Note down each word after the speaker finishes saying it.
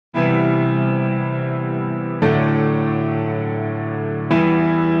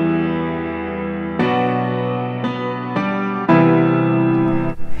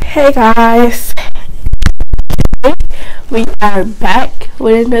Hey guys, we are back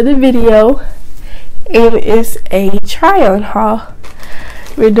with another video, and it's a try-on haul.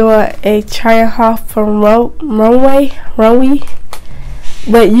 We're doing a try-on haul from Runway,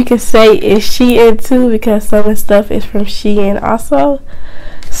 but you can say it's Shein too because some of the stuff is from Shein also.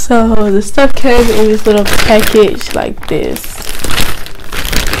 So the stuff came in this little package like this,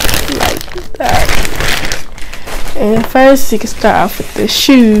 like that. And first, you can start off with the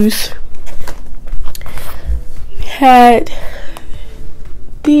shoes. We had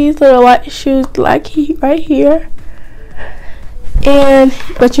these little white shoes, like right here,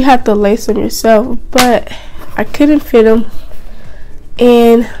 but you have to lace them yourself. But I couldn't fit them,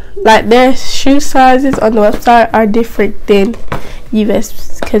 and like their shoe sizes on the website are different than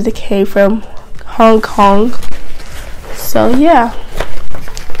US because they came from Hong Kong. So yeah.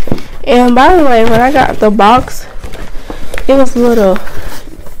 And by the way, when I got the box, it was a little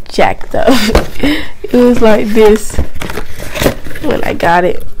jacked up. It was like this when I got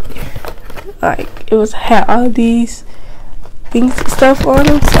it. Like it had all these things and stuff on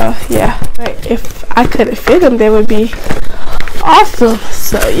them. So yeah, like if I couldn't fit them, they would be awesome.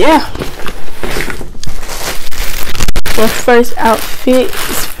 So yeah. The first outfit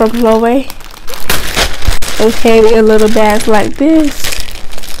is from Runway. It came in little bags like this.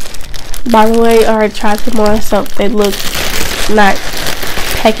 By the way, I already tried them on, so they look not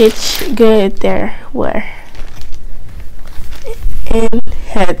packaged good. They're wear. And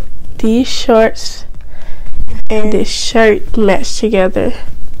had these shorts and this shirt matched together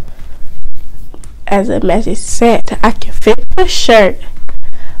as a matching set. I can fit the shirt,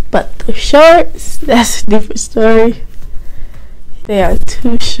 but the shorts, that's a different story. They are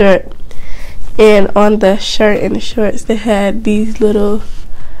too short. And on the shirt and the shorts, they had these little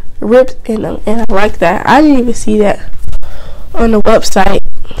rips in them, and I like that. I didn't even see that on the website,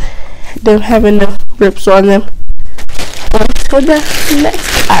 them having the rips on them. On to the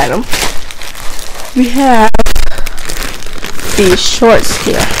next item, we have these shorts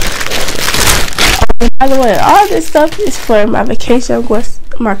here. By the way, all this stuff is for my vacation.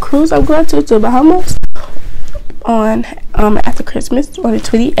 My cruise I'm going to Bahamas on after Christmas on the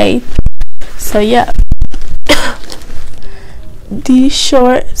 28th. So yeah. These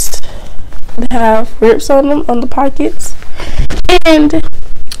shorts have rips on them on the pockets, and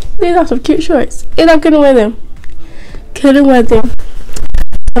these are some cute shorts, and I'm gonna wear them.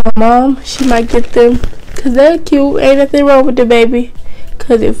 My mom, she might get them because they're cute. Ain't nothing wrong with the baby,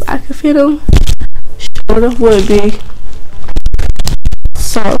 because if I could fit them, sure would be.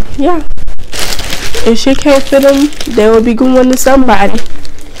 So yeah, if she can't fit them, they will be going to somebody.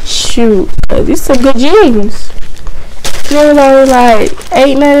 Shoot, these are good jeans. They were only like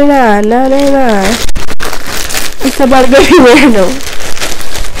 $8.99, $9.99. And somebody gonna be wearing them.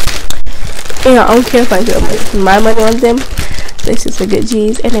 You know, I don't care if I get my money on them. This is a good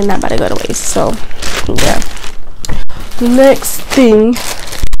jeans, and they're not about to go to waste. So, yeah. Next thing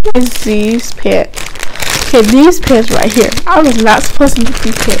is these pants. Okay, these pants right here. I was not supposed to get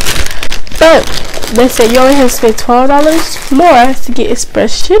these pants, but they said you only have to spend $12 more to get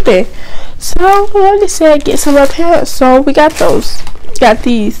express shipping. So they said get some more pants, so we got those. Got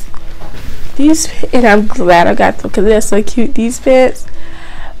these, and I'm glad I got them because they're so cute. These pants.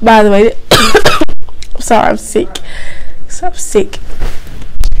 By the way, I'm sorry, I'm sick.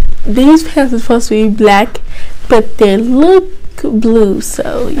 These pants are supposed to be black, but they look blue.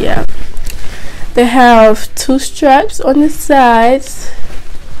 So yeah, they have two straps on the sides.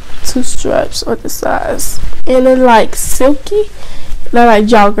 And they're like silky. They're like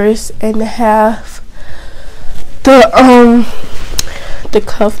joggers, and they have the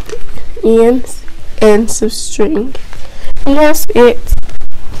cuffed ends and some string, and that's it.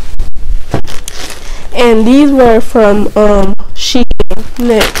 And these were from Shein.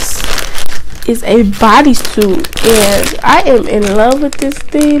 Next is a bodysuit, and I am in love with this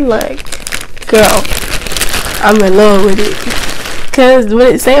thing. Like, girl, I'm in love with it because what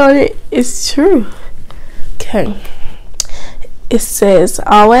it say on it is true. Okay. It says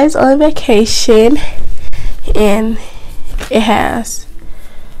always on vacation, and it has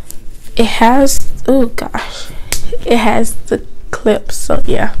oh gosh, it has the clips. So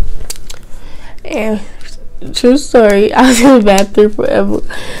yeah. And true story, I was in the bathroom forever,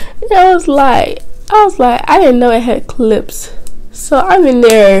 and I was like I didn't know it had clips. So I'm in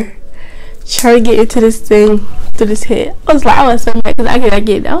there trying to get into this thing through this head. I was so mad because I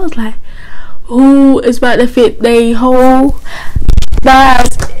get it. I was like, ooh, it's about to fit the whole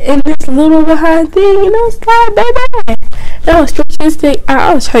thighs in this little behind thing, and I was like, baby, that was stretching stick.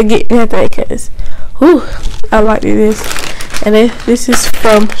 I was trying to get in that thing because, ooh, I like this. And then this is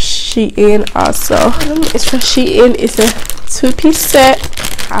from Shein also. It's from Shein. It's a 2-piece set.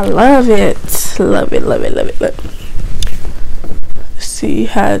 I love it. Love it, love it, love it, love it. So you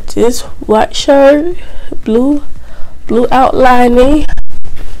have this white shirt, blue outlining,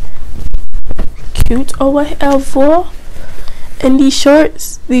 cute or whatever. And these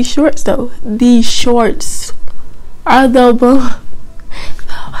shorts though, these shorts are the bone.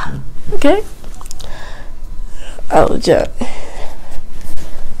 Okay. Oh, just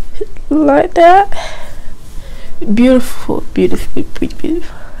like that. Beautiful, beautiful,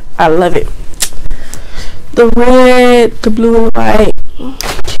 beautiful. I love it. The red, the blue and white,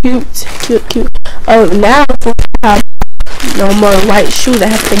 cute, cute, cute. Oh, now since I have no more white shoes, I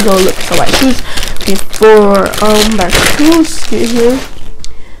have to go look for white shoes before my cruise get here,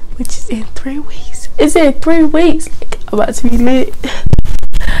 which is in 3 weeks. It's in 3 weeks. Like, I'm about to be lit.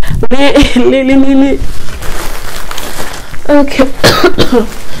 Lit. Okay.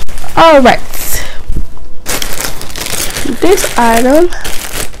 All right. This item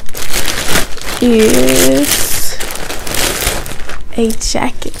is a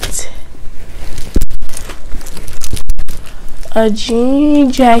jacket, a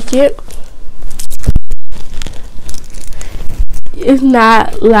jean jacket. It's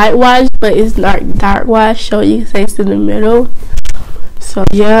not light wash, but it's not dark wash, so you can say it's in the middle. So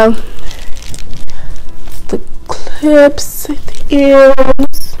yeah, the clips, the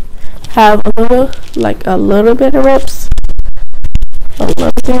ears have a little bit of rips, a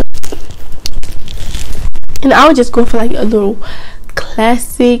little bit. And I would just go for like a little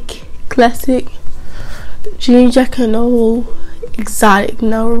classic jean jacket, no exotic,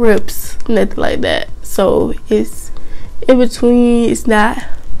 no rips, nothing like that. So it's in between. It's not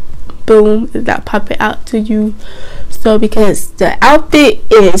boom, it's not popping out to you. So because the outfit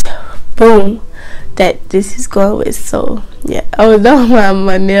is boom, that this is going with. So yeah. Oh no,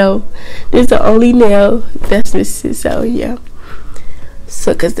 my nail. This is the only nail that's missing. So yeah.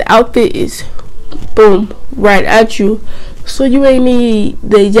 So because the outfit is boom right at you, so you ain't need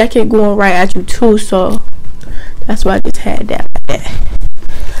the jacket going right at you too. So that's why I just had that like that.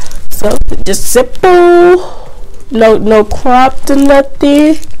 So just simple, no cropped or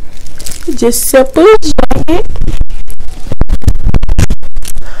nothing, just simple jacket.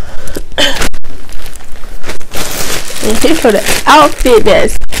 And here for the outfit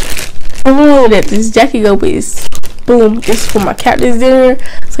that's boom, that this jacket go with is boom. This is for my captain's dinner,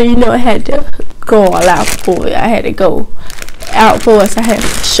 so you know I had to go all out for it. I had to go out for it, so I had to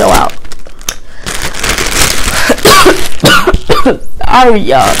show out. Sorry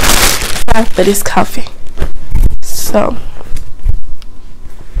y'all, sorry for this coffee.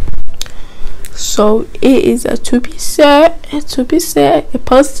 So it is a 2-piece set. It's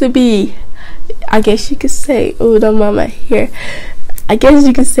supposed to be, I guess you could say, oh don't mind my hair, I guess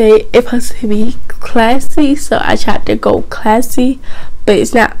you could say it's supposed to be classy. So I tried to go classy, but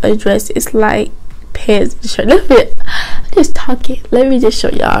it's not a dress, it's like pants and shirt. I'm just talking, let me just show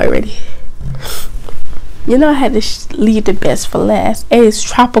y'all already. You know I had to leave the best for last. And it's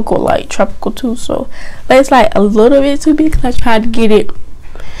tropical, like tropical too, so but it's like a little bit too big because I tried to get it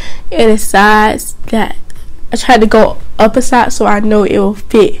in the size that I tried to go up a size so I know it will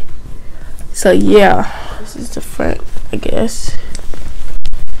fit. So yeah, this is the front, I guess.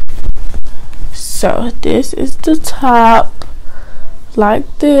 So this is the top, like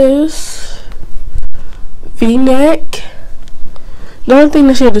this, V-neck. The only thing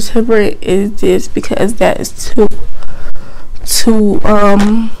that should have separate is this, because that is it's too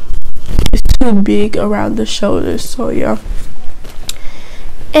big around the shoulders. So yeah.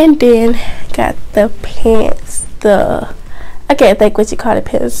 And then got the pants, I can't think what you call the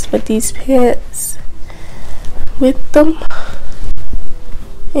pants, but these pants with them.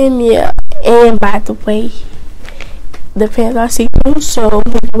 And yeah, and by the way, the pants are see-through, so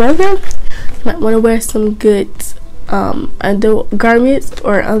when you wear them, you might want to wear some good undergarments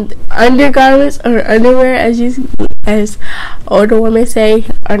or undergarments or underwear, as older women say,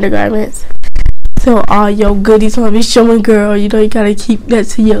 undergarments. So all your goodies want to be showing, girl. You know you gotta keep that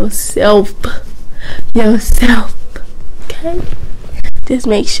to yourself. Okay, just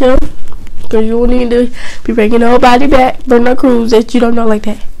make sure, girl, you don't need to be bringing nobody back for no cruise that you don't know like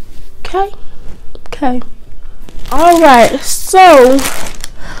that. Okay. All right, so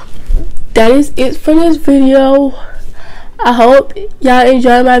that is it for this video. I hope y'all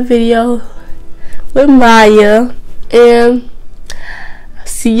enjoyed my video with Maya, and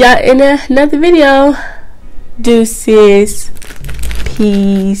see y'all in another video. Deuces,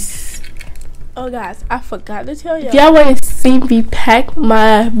 peace. Oh guys, I forgot to tell y'all. If y'all want to see me pack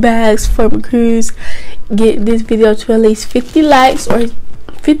my bags for my cruise, get this video to at least 50 likes or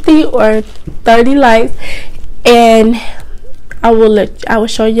 50 or 30 likes, and I will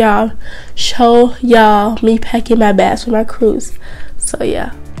show y'all me packing my bags for my cruise. So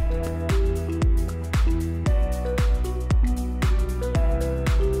yeah.